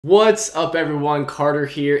What's up everyone, Carter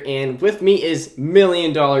here, and with me is $1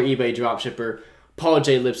 Million eBay dropshipper Paul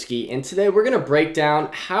J. Lipsky, and today we're going to break down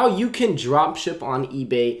how you can dropship on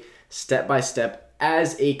eBay step by step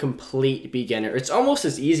as a complete beginner. It's almost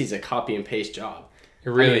as easy as a copy and paste job. It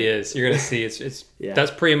really is. You're going to see it's yeah. That's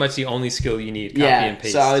pretty much the only skill you need, copy and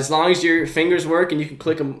paste. So as long as your fingers work and you can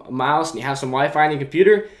click a mouse and you have some Wi-Fi on your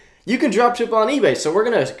computer, you can dropship on eBay. So we're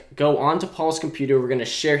going to go onto Paul's computer, we're going to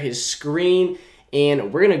share his screen,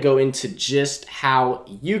 and we're going to go into just how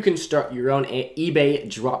you can start your own eBay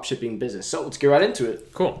dropshipping business. So let's get right into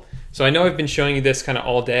it. Cool. So I know I've been showing you this kind of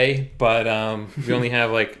all day, but we only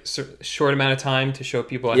have like a short amount of time to show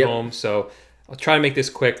people at home. So I'll try to make this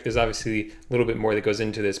quick. There's obviously a little bit more that goes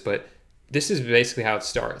into this, but this is basically how it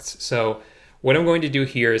starts. So what I'm going to do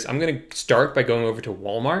here is I'm going to start by going over to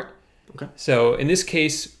Walmart. Okay. So in this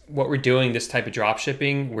case, what we're doing, this type of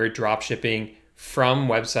dropshipping, we're dropshipping from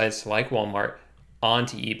websites like Walmart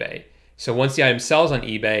onto eBay. So once the item sells on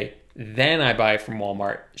eBay, then I buy it from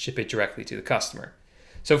Walmart, ship it directly to the customer.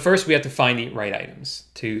 So first we have to find the right items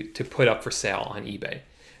to put up for sale on eBay.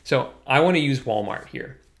 So I want to use Walmart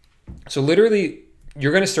here. So literally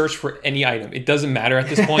you're going to search for any item. It doesn't matter at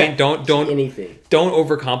this point. Don't anything. Don't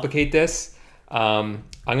overcomplicate this. I'm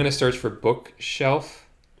going to search for bookshelves.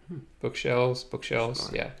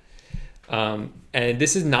 Yeah. And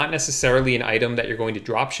this is not necessarily an item that you're going to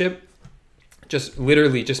drop ship. Just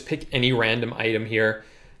literally just pick any random item here.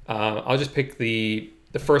 I'll just pick the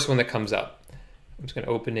first one that comes up. I'm just going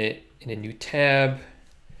to open it in a new tab,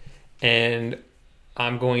 and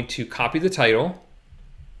I'm going to copy the title.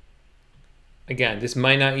 Again, this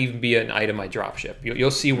might not even be an item I dropship.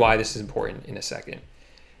 You'll see why this is important in a second.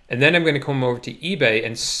 And then I'm going to come over to eBay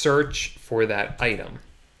and search for that item,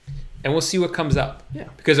 and we'll see what comes up. Yeah.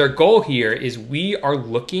 Because our goal here is we are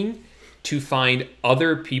looking to find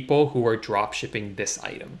other people who are drop shipping this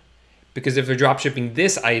item. Because if they're drop shipping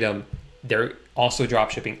this item, they're also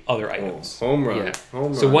drop shipping other items. Home run. Yeah.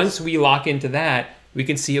 Home so runs. once we lock into that, we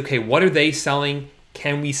can see, okay, what are they selling?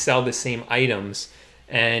 Can we sell the same items?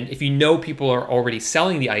 And if you know people are already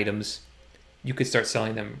selling the items, you could start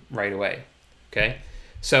selling them right away. Okay.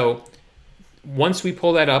 So once we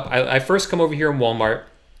pull that up, I first come over here in Walmart.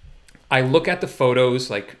 I look at the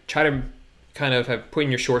photos, like try to kind of have put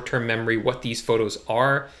in your short-term memory what these photos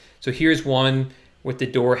are. So here's one with the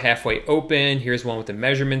door halfway open. Here's one with the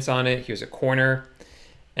measurements on it. Here's a corner.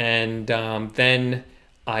 And then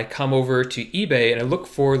I come over to eBay and I look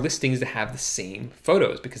for listings that have the same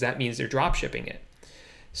photos because that means they're drop shipping it.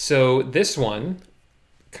 So this one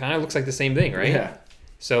kind of looks like the same thing, right? Yeah.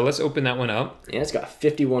 So let's open that one up. And it's got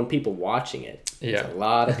 51 people watching it. Yeah. A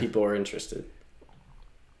lot of people are interested.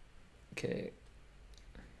 Okay.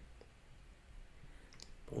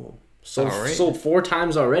 Sold 4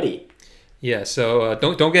 times already. Yeah, so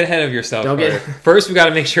don't get ahead of yourself. First, we got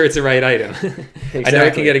to make sure it's the right item. Exactly. I know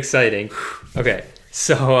it can get exciting. Okay,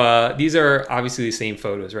 so these are obviously the same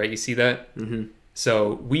photos, right? You see that? Mm-hmm.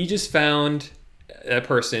 So we just found a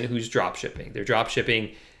person who's drop shipping. They're drop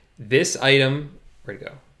shipping this item, where'd it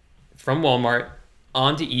go? From Walmart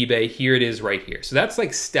onto eBay. Here it is right here. So that's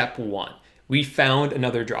like step 1. We found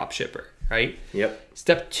another drop shipper, right? Yep.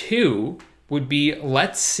 Step 2 would be,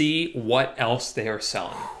 let's see what else they are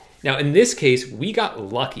selling. Now, in this case, we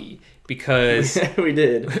got lucky because we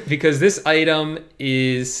did. Because this item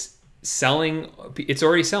is selling. It's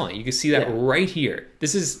already selling. You can see that right here.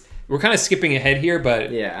 We're kind of skipping ahead here,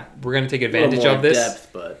 but yeah, we're going to take advantage of this depth,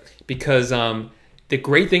 but because the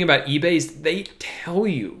great thing about eBay is they tell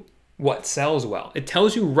you what sells well. It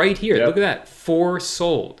tells you right here. Yep. Look at that, 4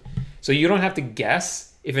 sold. So you don't have to guess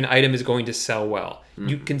if an item is going to sell well. Mm-hmm.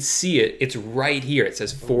 You can see it. It's right here. It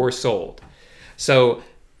says 4 sold. So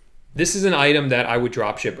this is an item that I would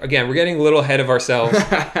drop ship. Again, we're getting a little ahead of ourselves,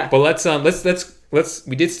 but let's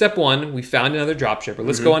we did step 1. We found another drop shipper.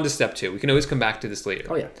 Let's go on to step 2. We can always come back to this later.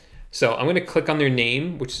 Oh yeah. So I'm going to click on their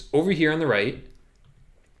name, which is over here on the right.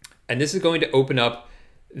 And this is going to open up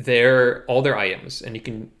all their items. And you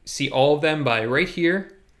can see all of them by right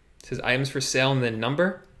here. It says items for sale and then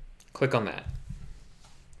number. Click on that.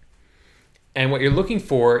 And what you're looking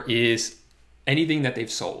for is anything that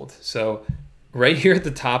they've sold. So right here at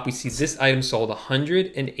the top, we see this item sold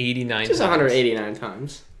 189 times. Just 189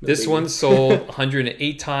 times. This one sold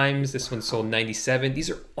 108 times. This one sold 97. These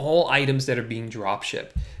are all items that are being drop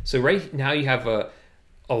shipped. So right now you have a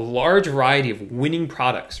large variety of winning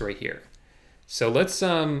products right here. So let's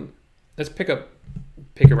pick a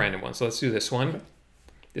random one. So let's do this one. Okay.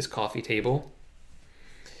 This coffee table.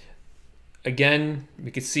 Again, we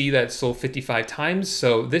could see that it sold 55 times.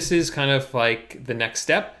 So this is kind of like the next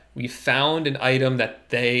step. We found an item that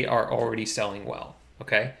they are already selling well.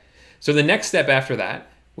 Okay. So the next step after that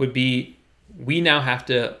would be we now have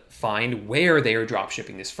to find where they are drop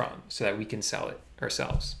shipping this from so that we can sell it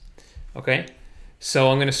ourselves. Okay. So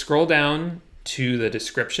I'm going to scroll down to the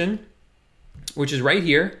description, which is right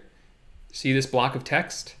here. See this block of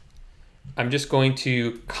text? I'm just going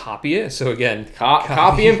to copy it. So again,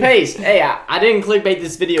 copy and paste. Hey, I didn't clickbait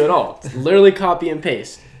this video at all. It's literally copy and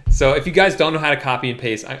paste. So if you guys don't know how to copy and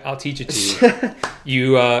paste, I'll teach it to you.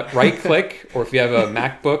 You right click, or if you have a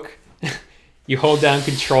MacBook, you hold down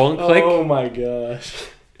Control and click. Oh my gosh.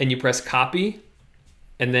 And you press copy,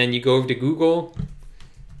 and then you go over to Google,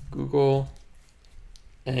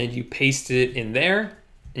 and you paste it in there,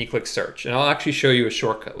 and you click search. And I'll actually show you a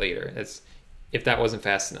shortcut later, if that wasn't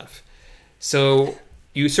fast enough. So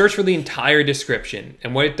you search for the entire description,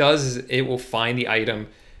 and what it does is it will find the item.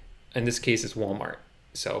 In this case, it's Walmart.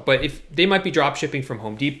 So, but if they might be drop shipping from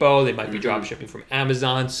Home Depot, they might be drop shipping from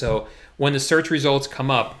Amazon. So when the search results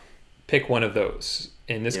come up, pick one of those.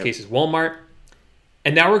 In this case, is Walmart.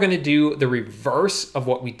 And now we're going to do the reverse of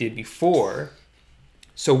what we did before.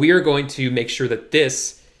 So we are going to make sure that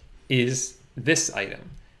this is this item.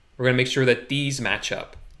 We're going to make sure that these match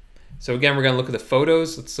up. So again, we're going to look at the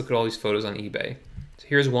photos. Let's look at all these photos on eBay. So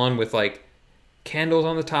here's one with like candles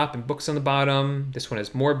on the top and books on the bottom. This one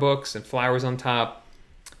has more books and flowers on top.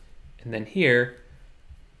 And then here,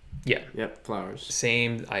 flowers.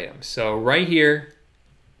 Same item. So right here,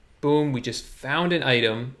 boom, we just found an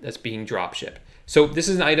item that's being drop shipped. So this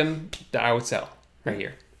is an item that I would sell right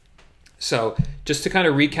here. So just to kind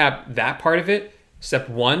of recap that part of it, step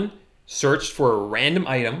one, searched for a random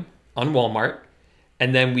item on Walmart,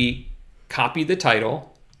 and then we copied the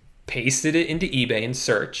title, pasted it into eBay and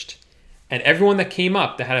searched, and everyone that came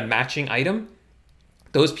up that had a matching item,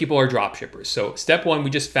 those people are drop shippers. So step one, we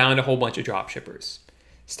just found a whole bunch of drop shippers.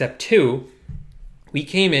 Step two, we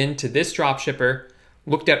came into this drop shipper,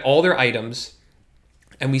 looked at all their items,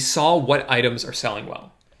 and we saw what items are selling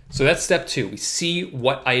well. So that's step two. We see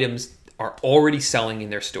what items are already selling in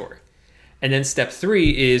their store. And then step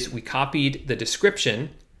three is we copied the description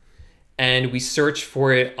and we searched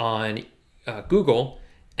for it on Google,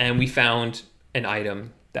 and we found an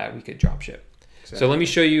item that we could drop ship. So let me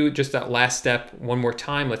show you just that last step one more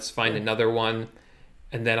time. Let's find another one,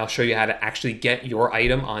 and then I'll show you how to actually get your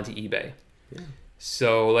item onto eBay. Yeah.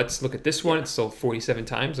 So let's look at this one. It's sold 47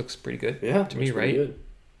 times. Looks pretty good to me, right? Good.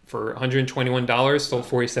 For $121, sold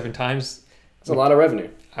 47 times. That's a lot of revenue.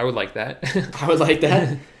 I would like that. I would like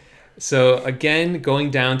that. So again,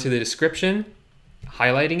 going down to the description,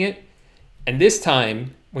 highlighting it, and this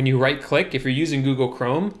time when you right click, if you're using Google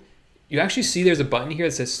Chrome, you actually see there's a button here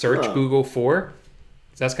that says search Google for.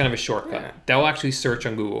 So that's kind of a shortcut. Yeah. That will actually search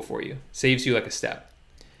on Google for you. Saves you like a step.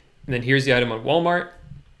 And then here's the item on Walmart.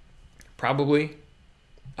 Probably.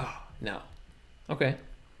 Oh, no. Okay.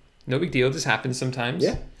 No big deal. This happens sometimes.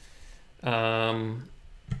 Yeah.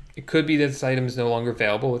 It could be that this item is no longer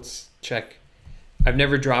available. Let's check. I've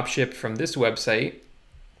never drop shipped from this website,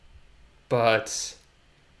 but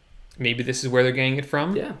maybe this is where they're getting it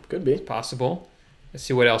from. Yeah, could be. It's possible. Let's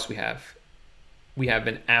see what else we have. We have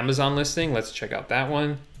an Amazon listing. Let's check out that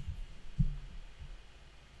one.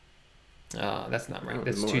 That's not right.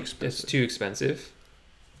 That's too expensive.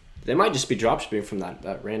 They might just be dropshipping from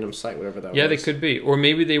that random site, whatever that was. Yeah, they could be. Or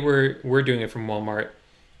maybe they were doing it from Walmart.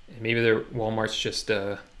 And maybe their Walmart's just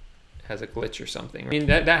has a glitch or something. I mean,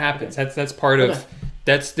 that happens. Okay. That's part of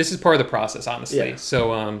this is part of the process, honestly. Yeah.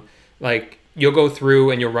 So like you'll go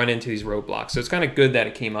through and you'll run into these roadblocks. So it's kind of good that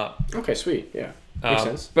it came up. Okay, sweet. Yeah. Makes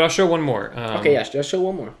sense. But I'll show one more. Okay, yeah, just show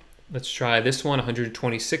one more. Let's try this one.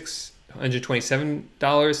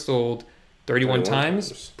 $127 sold 31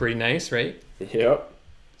 times. Pretty nice, right? Yep.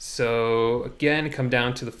 So again, come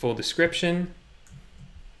down to the full description.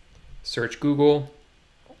 Search Google.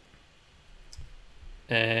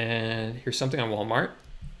 And here's something on Walmart.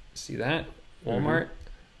 See that? Walmart.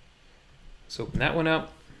 Let's open that one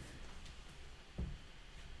up.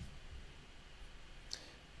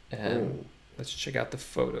 And let's check out the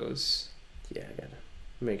photos. Yeah, I gotta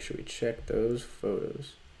make sure we check those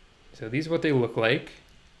photos. So these are what they look like.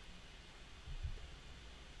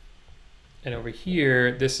 And over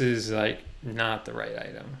here, this is like not the right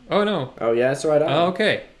item. Oh no. Oh yeah, that's the right item. Oh,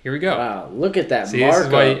 okay, here we go. Wow, look at that. See,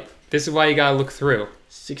 markup. This is why you gotta look through.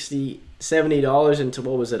 $70 into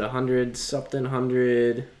what was it? 100 something,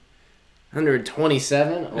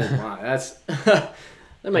 127. Oh my, that's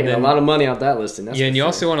they're making a lot of money off that listing. That's and you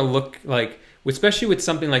also want to look like, especially with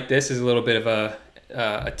something like this, is a little bit of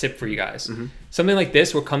a tip for you guys. Something like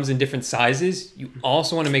this, what comes in different sizes, you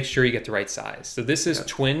also want to make sure you get the right size. So this is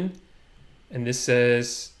twin, and this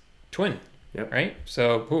says twin. Yep. Right.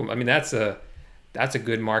 So boom. I mean, that's That's a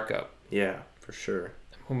good markup. Yeah, for sure.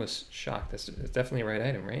 I'm almost shocked. That's definitely a right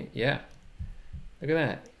item, right? Yeah. Look at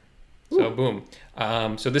that. So boom.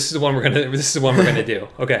 So this is the one we're gonna do.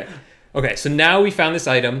 Okay. Okay. So now we found this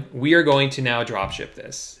item. We are going to now drop ship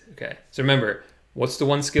this. Okay. So remember, what's the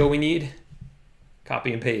one skill we need?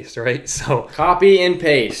 Copy and paste, right? So copy and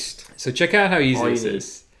paste. So check out how easy this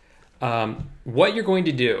is. What you're going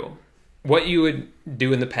to do, what you would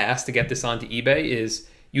do in the past to get this onto eBay is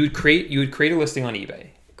you would create a listing on eBay,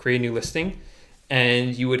 create a new listing,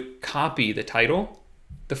 and you would copy the title,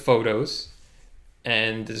 the photos,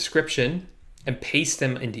 and the description and paste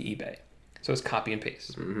them into eBay. So it's copy and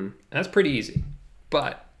paste. And that's pretty easy.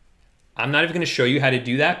 But I'm not even going to show you how to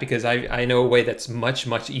do that because I know a way that's much,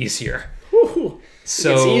 much easier.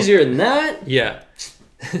 So it's easier than that? Yeah.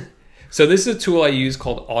 So this is a tool I use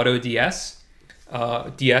called AutoDS.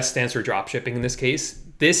 DS stands for dropshipping in this case.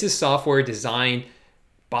 This is software designed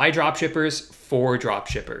by dropshippers for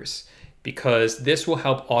dropshippers, because this will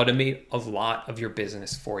help automate a lot of your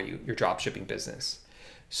business for you, your dropshipping business.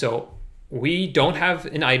 So we don't have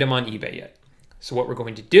an item on eBay yet. So what we're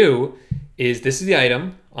going to do is, this is the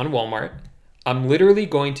item on Walmart. I'm literally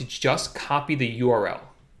going to just copy the URL.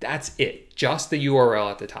 That's it, just the URL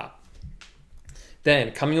at the top.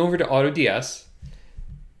 Then coming over to AutoDS,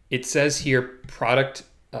 it says here product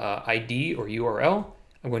ID or URL.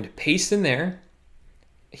 I'm going to paste in there.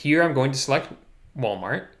 Here I'm going to select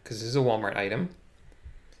Walmart because this is a Walmart item,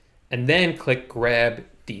 and then click grab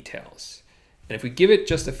details. And if we give it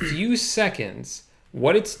just a few seconds,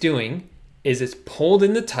 what it's doing is it's pulled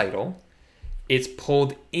in the title, it's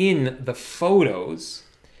pulled in the photos,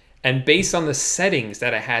 and based on the settings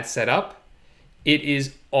that I had set up, it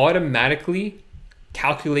is automatically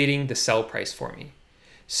calculating the sell price for me.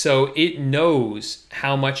 So it knows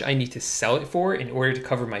how much I need to sell it for in order to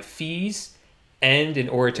cover my fees and in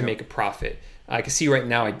order to make a profit. I can see right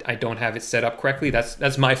now I don't have it set up correctly.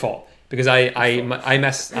 That's my fault, because I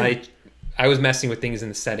was messing with things in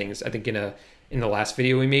the settings, I think in the last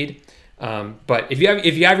video we made. But if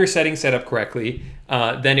you have your settings set up correctly,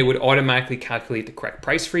 then it would automatically calculate the correct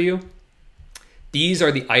price for you. These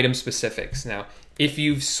are the item specifics. Now, if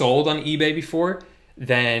you've sold on eBay before,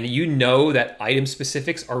 then you know that item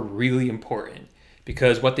specifics are really important,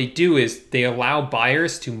 because what they do is they allow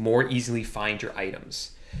buyers to more easily find your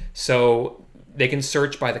items. So they can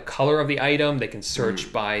search by the color of the item, they can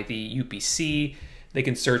search by the UPC, they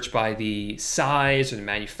can search by the size or the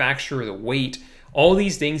manufacturer, the weight, all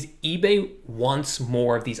these things. eBay wants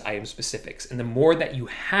more of these item specifics, and the more that you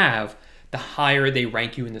have, the higher they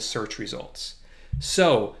rank you in the search results.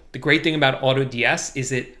 So the great thing about AutoDS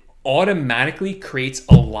is it automatically creates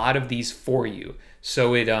a lot of these for you.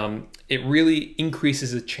 So it really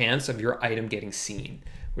increases the chance of your item getting seen,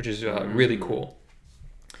 which is really cool.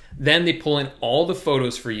 Then they pull in all the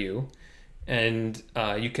photos for you, and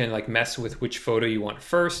you can like mess with which photo you want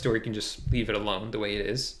first, or you can just leave it alone the way it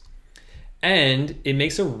is. And it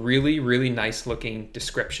makes a really, really nice looking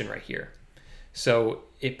description right here. So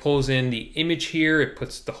it pulls in the image here, it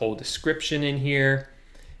puts the whole description in here,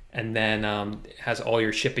 and then it has all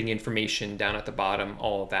your shipping information down at the bottom,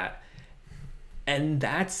 all of that. And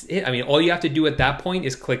that's it. I mean, all you have to do at that point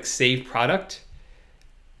is click Save Product.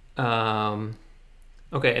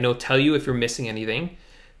 Okay, and it'll tell you if you're missing anything.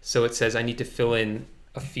 So it says I need to fill in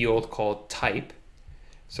a field called type.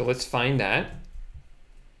 So let's find that.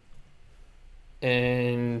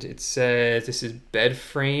 And it says this is bed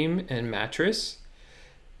frame and mattress.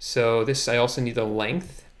 So this, I also need the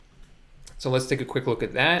length. So let's take a quick look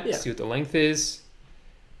at that, see what the length is.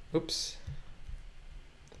 Oops.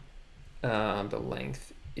 The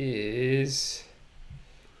length is,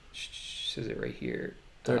 says it right here.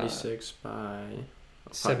 36 by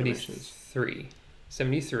 73.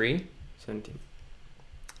 73. 17.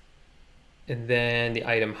 And then the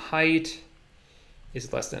item height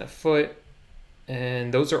is less than a foot.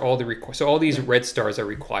 And those are all the required. So all these red stars are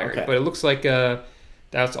required, but it looks like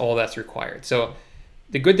that's all that's required. So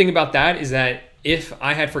the good thing about that is that if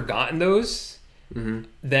I had forgotten those,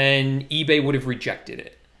 then eBay would have rejected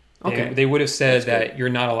it. They would have said that you're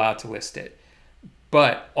not allowed to list it.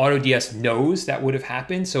 But AutoDS knows that would have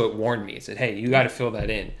happened, so it warned me. It said, hey, you got to fill that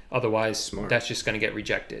in. Otherwise, that's just going to get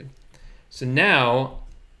rejected. So now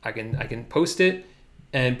I can post it,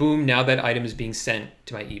 and boom, now that item is being sent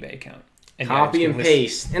to my eBay account. And copy and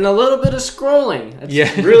paste, and a little bit of scrolling.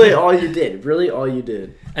 That's really all you did. Really all you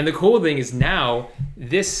did. And the cool thing is now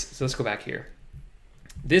this, so let's go back here.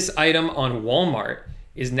 This item on Walmart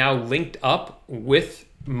is now linked up with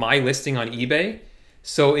my listing on eBay.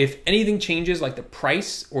 So if anything changes, like the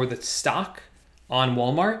price or the stock on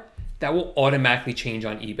Walmart, that will automatically change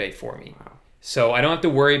on eBay for me. So I don't have to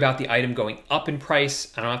worry about the item going up in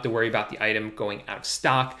price. I don't have to worry about the item going out of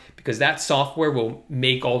stock, because that software will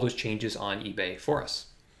make all those changes on eBay for us.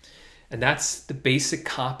 And that's the basic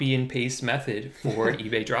copy and paste method for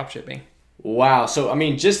eBay dropshipping. Wow. So, I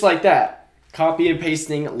mean, just like that, copy and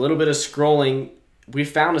pasting, a little bit of scrolling, we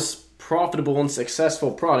found a profitable and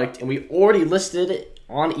successful product, and we already listed it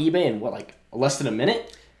on eBay in what, like less than a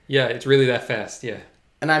minute? Yeah, it's really that fast. Yeah.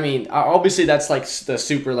 And I mean, obviously that's like the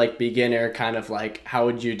super like beginner kind of like, how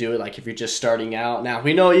would you do it? Like if you're just starting out. Now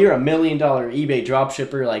we know you're $1 million eBay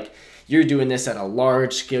dropshipper. Like you're doing this at a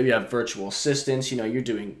large scale. You have virtual assistants. You know, you're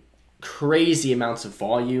doing crazy amounts of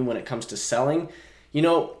volume when it comes to selling. You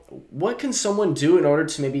know, what can someone do in order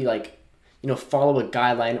to maybe like, you know, follow a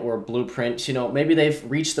guideline or a blueprint? You know, maybe they've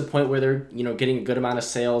reached the point where they're, you know, getting a good amount of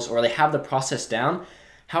sales, or they have the process down.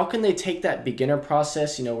 How can they take that beginner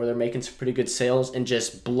process, you know, where they're making some pretty good sales, and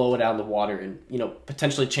just blow it out of the water and, you know,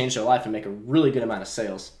 potentially change their life and make a really good amount of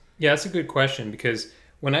sales? Yeah, that's a good question, because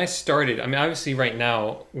when I started, I mean, obviously right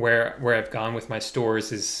now where I've gone with my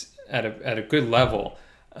stores is at a good level.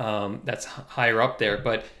 That's higher up there.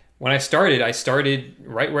 But when I started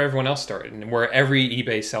right where everyone else started, and where every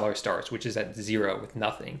eBay seller starts, which is at zero with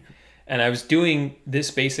nothing. And I was doing this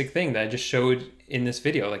basic thing that I just showed in this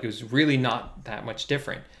video. Like it was really not that much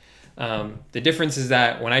different. The difference is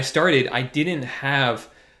that when I started, I didn't have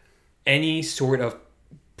any sort of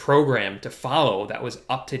program to follow that was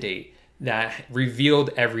up to date, that revealed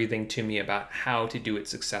everything to me about how to do it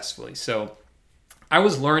successfully. So I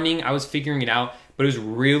was learning, I was figuring it out, but it was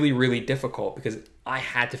really, really difficult because I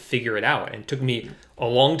had to figure it out. And it took me a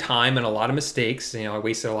long time and a lot of mistakes. You know, I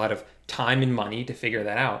wasted a lot of time and money to figure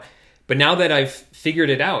that out. But now that I've figured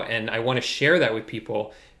it out and I want to share that with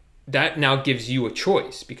people, that now gives you a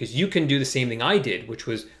choice, because you can do the same thing I did, which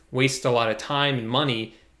was waste a lot of time and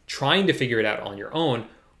money trying to figure it out on your own,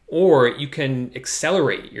 or you can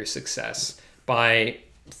accelerate your success by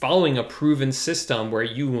following a proven system where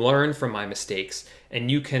you learn from my mistakes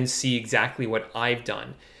and you can see exactly what I've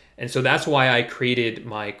done. And so that's why I created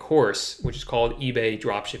my course, which is called eBay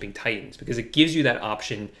Dropshipping Titans, because it gives you that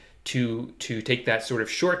option to take that sort of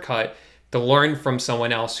shortcut to learn from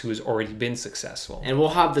someone else who has already been successful. And we'll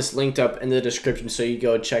have this linked up in the description, so you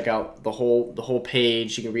go check out the whole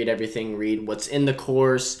page. You can read everything, read what's in the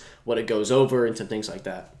course, what it goes over, and some things like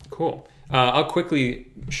that. Cool. I'll quickly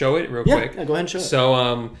show it real quick. Yeah, go ahead and show it.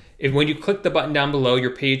 So when you click the button down below,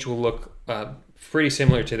 your page will look pretty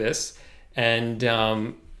similar to this. And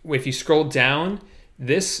if you scroll down,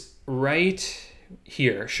 this right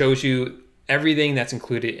here shows you everything that's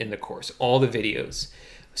included in the course, all the videos.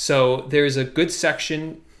 So there's a good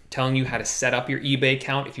section telling you how to set up your eBay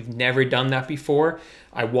account. If you've never done that before,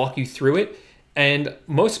 I walk you through it. And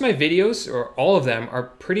most of my videos, or all of them, are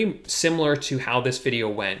pretty similar to how this video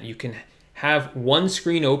went. You can have one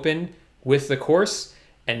screen open with the course,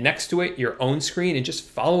 and next to it, your own screen, and just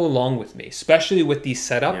follow along with me, especially with these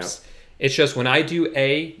setups. Yeah. It's just when I do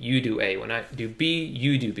A, you do A. When I do B,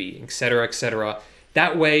 you do B, etc., etc.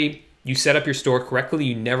 That way, you set up your store correctly.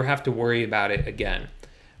 You never have to worry about it again.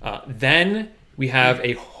 Then we have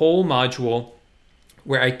a whole module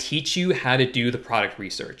where I teach you how to do the product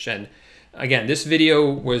research. And again, this video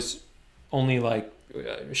was only like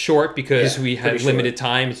short because we had limited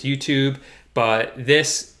time. It's YouTube. But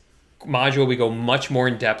this module, we go much more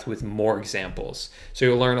in depth with more examples. So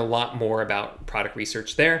you'll learn a lot more about product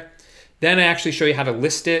research there. Then I actually show you how to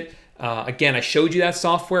list it. Again, I showed you that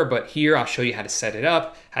software, but here I'll show you how to set it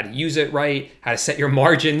up, how to use it right, how to set your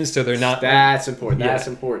margins so they're not... That's important. That's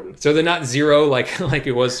important. So they're not zero like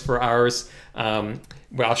it was for ours.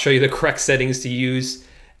 But I'll show you the correct settings to use.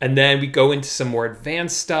 And then we go into some more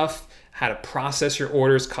advanced stuff, how to process your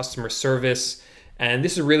orders, customer service. And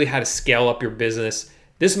this is really how to scale up your business.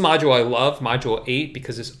 This module I love, module 8,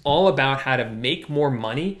 because it's all about how to make more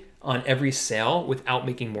money on every sale without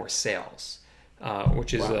making more sales.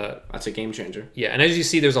 Which is that's a game changer. Yeah, and as you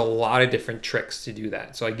see, there's a lot of different tricks to do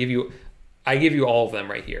that. So I give you all of them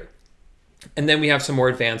right here. And then we have some more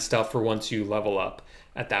advanced stuff for once you level up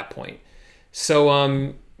at that point.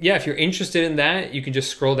 So yeah, if you're interested in that, you can just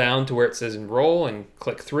scroll down to where it says enroll and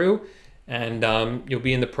click through, and you'll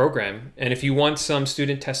be in the program. And if you want some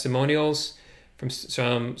student testimonials from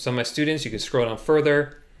some of my students, you can scroll down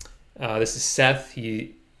further. This is Seth.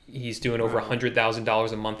 He's doing over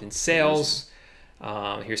 $100,000 a month in sales.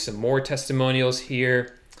 Here's some more testimonials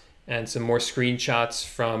here and some more screenshots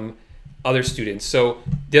from other students. So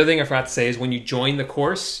the other thing I forgot to say is when you join the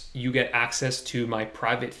course, you get access to my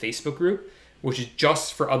private Facebook group, which is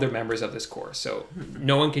just for other members of this course. So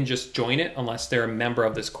no one can just join it unless they're a member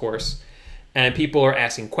of this course. And people are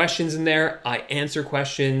asking questions in there. I answer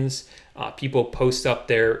questions. People post up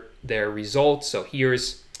their results. So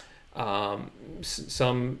here's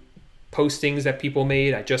some postings that people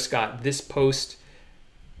made. I just got this post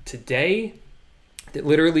today,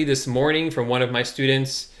 literally this morning, from one of my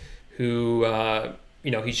students who,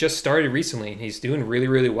 he's just started recently and he's doing really,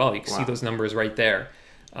 really well. You can see those numbers right there.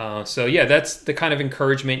 So yeah, that's the kind of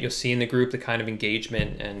encouragement you'll see in the group, the kind of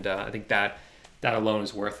engagement, and I think that alone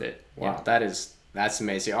is worth it. Wow, yeah. That's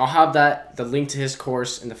amazing. I'll have the link to his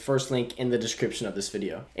course and the first link in the description of this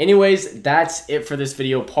video. Anyways, that's it for this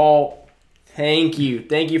video. Paul, thank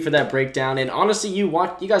you for that breakdown. And honestly, you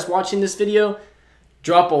guys watching this video,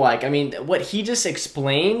 drop a like. I mean, what he just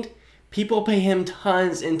explained, people pay him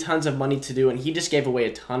tons and tons of money to do, and he just gave away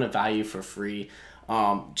a ton of value for free. We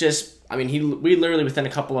literally within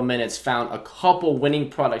a couple of minutes found a couple winning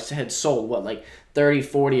products that had sold like 30,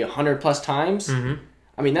 40, 100 plus times.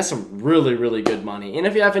 I mean, that's some really, really good money. And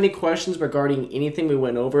if you have any questions regarding anything we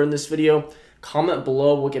went over in this video, comment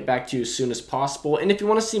below. We'll get back to you as soon as possible. And if you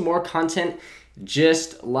want to see more content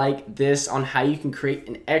just like this on how you can create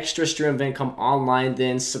an extra stream of income online,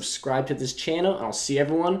 then subscribe to this channel, and I'll see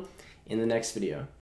everyone in the next video.